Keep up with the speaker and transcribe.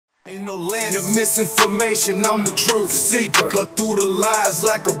In the land of misinformation, I'm the truth seeker. Cut through the lies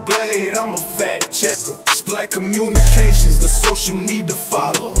like a blade, I'm a fact checker. Black communications, the social need to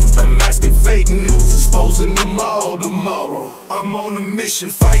follow. Unmasking fake news, exposing them all tomorrow. I'm on a mission,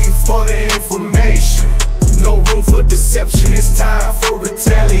 fighting for the information. No room for deception, it's time for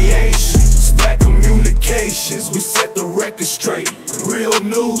retaliation. Black communications, we set the record straight. Real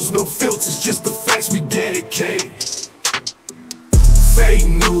news, no filters, just the facts we dedicate. Fake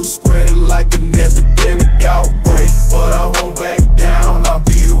news spreading like an epidemic outbreak, but I won't back down, I'll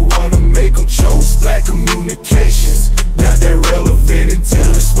be the one to make them choke. Black communications, not that relevant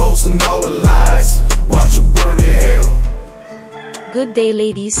until exposing all the lies. Watch them burn in hell. Good day,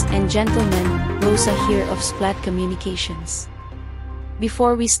 ladies and gentlemen, Rosa here of Splat Communications.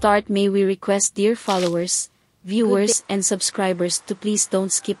 Before we start, may we request dear followers, viewers and subscribers to please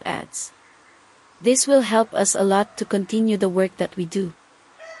don't skip ads. This will help us a lot to continue the work that we do.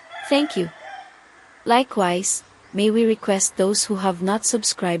 Thank you. Likewise, may we request those who have not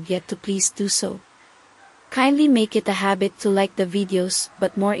subscribed yet to please do so. Kindly make it a habit to like the videos,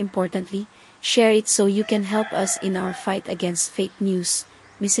 but more importantly, share it so you can help us in our fight against fake news,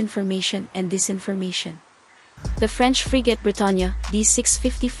 misinformation and disinformation. The French Frigate Bretagne,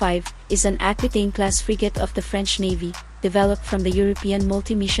 D655, is an Aquitaine-class frigate of the French Navy, developed from the European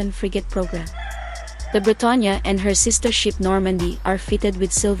multi-mission frigate program. The Bretagne and her sister ship Normandy are fitted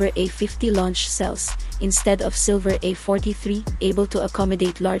with silver A50 launch cells, instead of silver A43, able to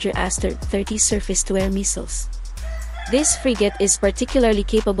accommodate larger Aster 30 surface-to-air missiles. This frigate is particularly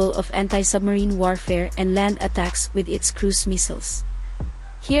capable of anti-submarine warfare and land attacks with its cruise missiles.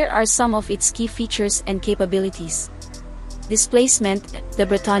 Here are some of its key features and capabilities. Displacement: the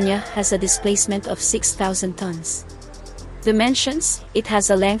Bretagne has a displacement of 6,000 tons. Dimensions: it has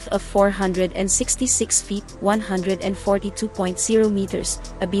a length of 466 feet, 142.0 meters,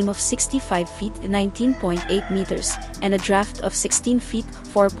 a beam of 65 feet, 19.8 meters, and a draft of 16 feet,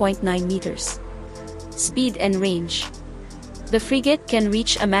 4.9 meters. Speed and range: the frigate can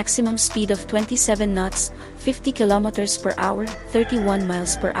reach a maximum speed of 27 knots, 50 kilometers per hour, 31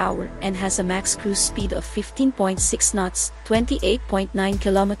 miles per hour, and has a max cruise speed of 15.6 knots, 28.9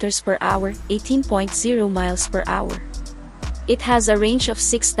 kilometers per hour, 18.0 miles per hour. It has a range of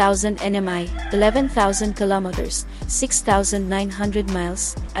 6,000 nmi, 11,000 kilometers, 6,900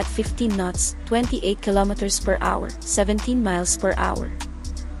 miles, at 15 knots, 28 kilometers per hour, 17 miles per hour.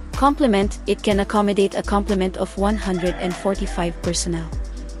 Complement: it can accommodate a complement of 145 personnel.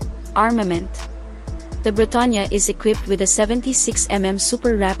 Armament: the Bretagne is equipped with a 76 mm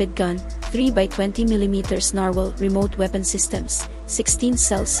super rapid gun, 3x20mm narwhal remote weapon systems,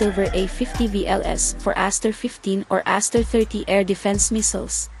 16-cell silver A50 VLS for Aster 15 or Aster 30 air defense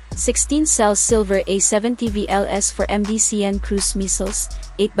missiles, 16-cell silver A70 VLS for MDCN cruise missiles,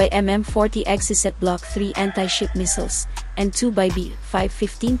 8xM40 Exocet Block 3 anti-ship missiles, and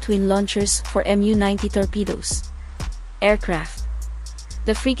 2xB515 twin launchers for MU-90 torpedoes. Aircraft: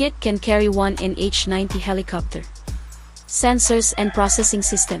 the frigate can carry one NH-90 helicopter. Sensors and processing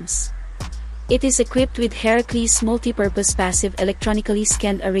systems: it is equipped with Heracles multipurpose passive electronically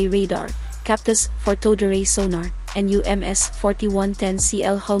scanned array radar, Captus for towed array sonar, and UMS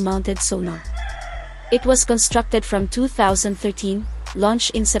 4110CL hull-mounted sonar. It was constructed from 2013,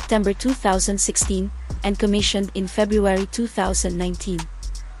 launched in September 2016, and commissioned in February 2019.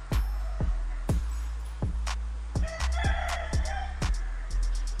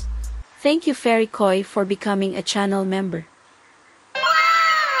 Thank you Ferry Koi for becoming a channel member.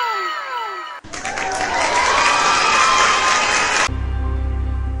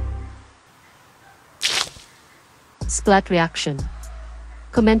 Splat Reaction.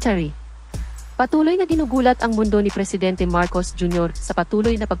 Commentary: patuloy na ginugulat ang mundo ni Presidente Marcos Jr. sa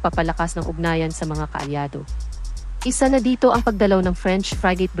patuloy na pagpapalakas ng ugnayan sa mga kaalyado. Isa na dito ang pagdalaw ng French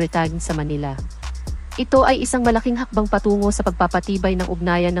Frigate Bretagne sa Manila. Ito ay isang malaking hakbang patungo sa pagpapatibay ng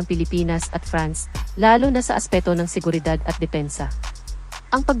ugnayan ng Pilipinas at France, lalo na sa aspeto ng seguridad at depensa.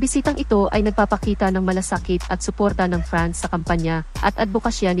 Ang pagbisitang ito ay nagpapakita ng malasakit at suporta ng France sa kampanya at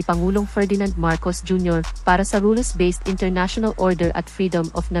advokasya ni Pangulong Ferdinand Marcos Jr. para sa rules-based international order at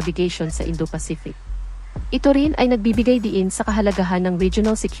freedom of navigation sa Indo Pacific. Ito rin ay nagbibigay diin sa kahalagahan ng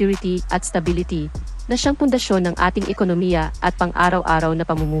regional security at stability na siyang pundasyon ng ating ekonomiya at pang-araw-araw na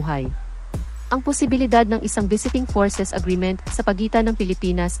pamumuhay. Ang posibilidad ng isang visiting forces agreement sa pagitan ng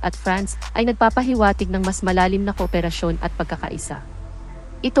Pilipinas at France ay nagpapahiwatig ng mas malalim na kooperasyon at pagkakaisa.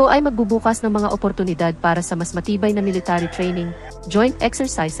 Ito ay magbubukas ng mga oportunidad para sa mas matibay na military training, joint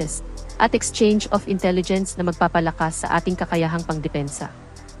exercises, at exchange of intelligence na magpapalakas sa ating kakayahang pangdepensa.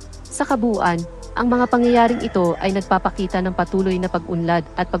 Sa kabuuan, Ang mga pangyayaring ito ay nagpapakita ng patuloy na pag-unlad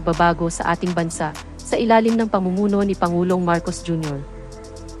at pagbabago sa ating bansa sa ilalim ng pamumuno ni Pangulong Marcos Jr.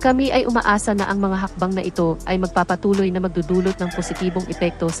 Kami ay umaasa na ang mga hakbang na ito ay magpapatuloy na magdudulot ng positibong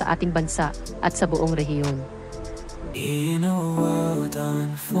epekto sa ating bansa at sa buong rehiyon. In a world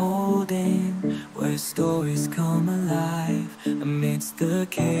unfolding, where stories come alive amidst the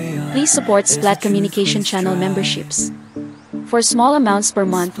chaos. Please support Splat Communication Channel memberships. For small amounts per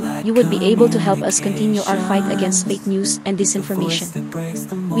month, you would be able to help us continue our fight against fake news and disinformation.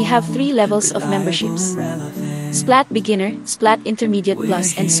 We have 3 levels of memberships: Splat Beginner, Splat Intermediate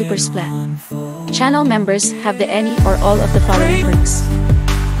Plus, and Super Splat. Channel members have the any or all of the following perks: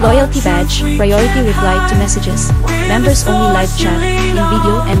 Loyalty Badge, Priority Reply to Messages, Members Only Live Chat,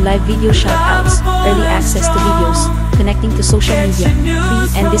 in-video and live video shoutouts, Early Access to Videos, Connecting to Social Media,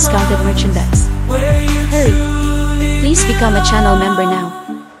 Free and Discounted Merchandise. Hurry! Please become a channel member now.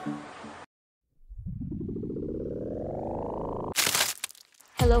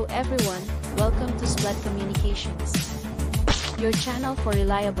 Hello everyone, welcome to Splat Communications, your channel for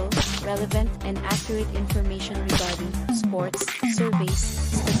reliable, relevant, and accurate information regarding sports, surveys,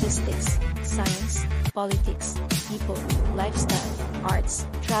 statistics, science, politics, people, lifestyle, arts,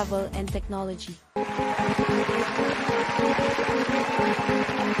 travel, and technology.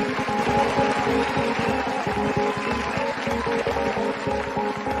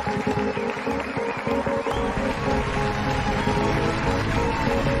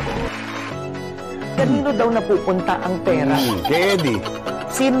 Kanino daw napupunta ang pera? Kay Eddie.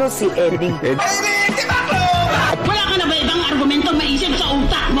 Sino si Eddie? Wala ka na ba ibang argumentong maisip sa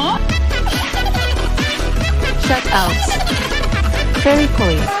utak mo? Shoutouts. Fairy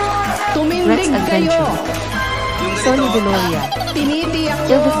Coin, Rex Tumindig kayo! Adventure, Sonny Deloria, Tinitiyak ko,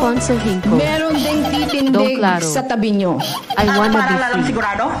 Ildefonso Hinco, meron ding Don titindig Claro, sa tabi nyo. I Wanna Be Free,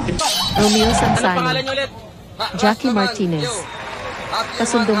 Romeo Sansano, Jackie Martinez,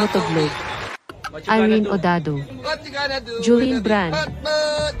 Kasundo Motoglog, Irene Odado, Julian Brand,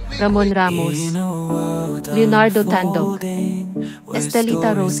 Ramon Ramos, Leonardo Tando,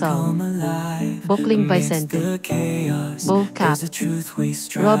 Estelita Rosal, Bokling Vicente, Bo Cap,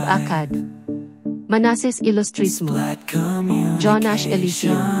 Rob Akad, Manases Illustrismo, John Ash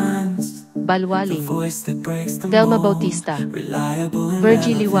Elysium, Balwaling, Delma Bautista,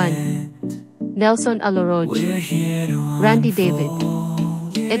 Virgil Liwan, Nelson Aloroj, Randy David,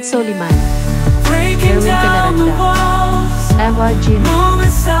 Ed Soliman, Erwin Penaranda, Evar Jim,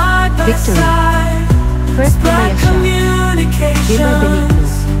 Victory, Kurt Pumayasha, Dimar Benigno,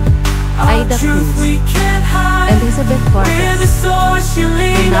 Aida Cruz, Elizabeth Vargas,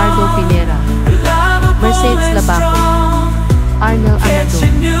 Leonardo Pinera, Mercedes Labaco, Arnel Anado,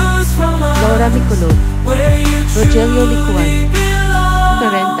 Laura Miculod, Rogelio Licuan,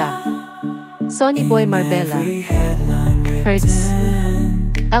 Corenta, Sonny Boy Marbella, Hertz,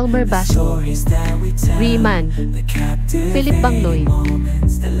 Elmer Basho, Riemann, Philip Bangloy,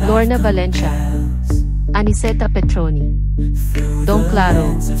 Lorna Valencia, Aniseta Petroni, Don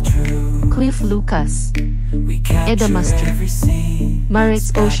Claro, Cliff Lucas, Eda Mastro,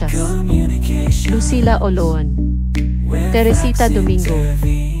 Maritz Oshas, Lucila Oloan, Teresita Domingo,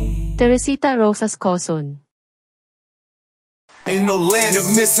 Teresita Rosas Coson. Ain't no land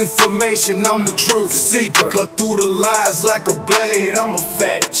of misinformation, I'm the truth seeker. Cut through the lies like a blade, I'm a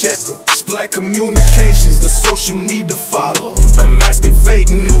fact checker. Splat communications, the social need to follow. Unmasking fake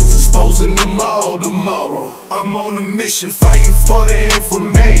news, exposing them all tomorrow. I'm on a mission, fighting for the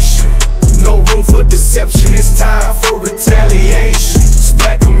information. No room for deception, it's time for retaliation.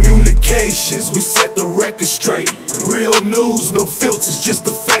 Splat communications, we set the record straight. Real news, no filters, just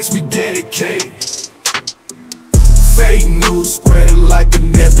the facts we dedicate. Fake news spreading like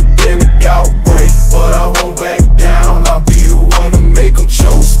an epidemic outbreak, but I won't back down, I'll be the one to make them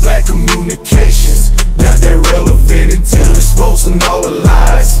choke. Splat communication